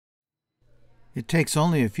It takes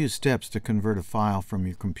only a few steps to convert a file from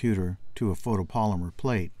your computer to a photopolymer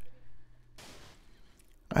plate.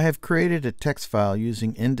 I have created a text file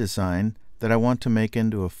using InDesign that I want to make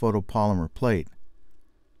into a photopolymer plate.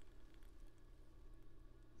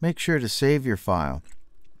 Make sure to save your file.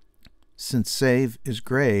 Since Save is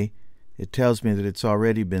gray, it tells me that it's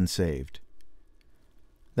already been saved.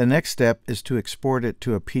 The next step is to export it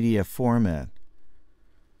to a PDF format.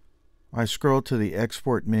 I scroll to the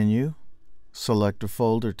Export menu, select a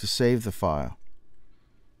folder to save the file.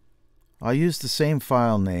 I'll use the same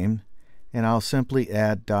file name, and I'll simply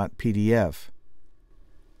add .pdf.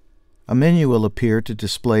 A menu will appear to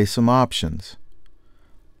display some options.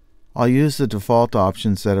 I'll use the default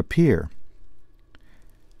options that appear.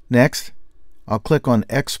 Next, I'll click on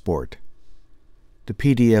Export. The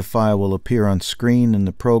PDF file will appear on screen in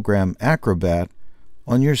the program Acrobat.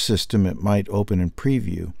 On your system, it might open in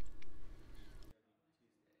Preview.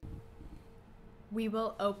 We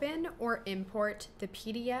will open or import the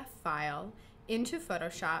PDF file into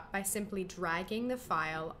Photoshop by simply dragging the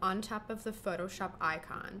file on top of the Photoshop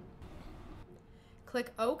icon.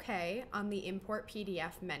 Click OK on the Import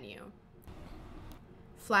PDF menu.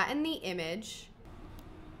 Flatten the image.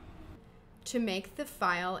 To make the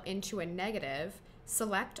file into a negative,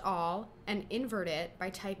 select all and invert it by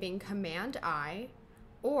typing Command-I,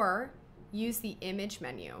 or use the Image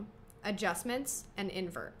menu, Adjustments, and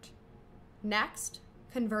Invert. Next,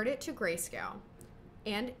 convert it to grayscale,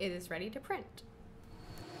 and it is ready to print.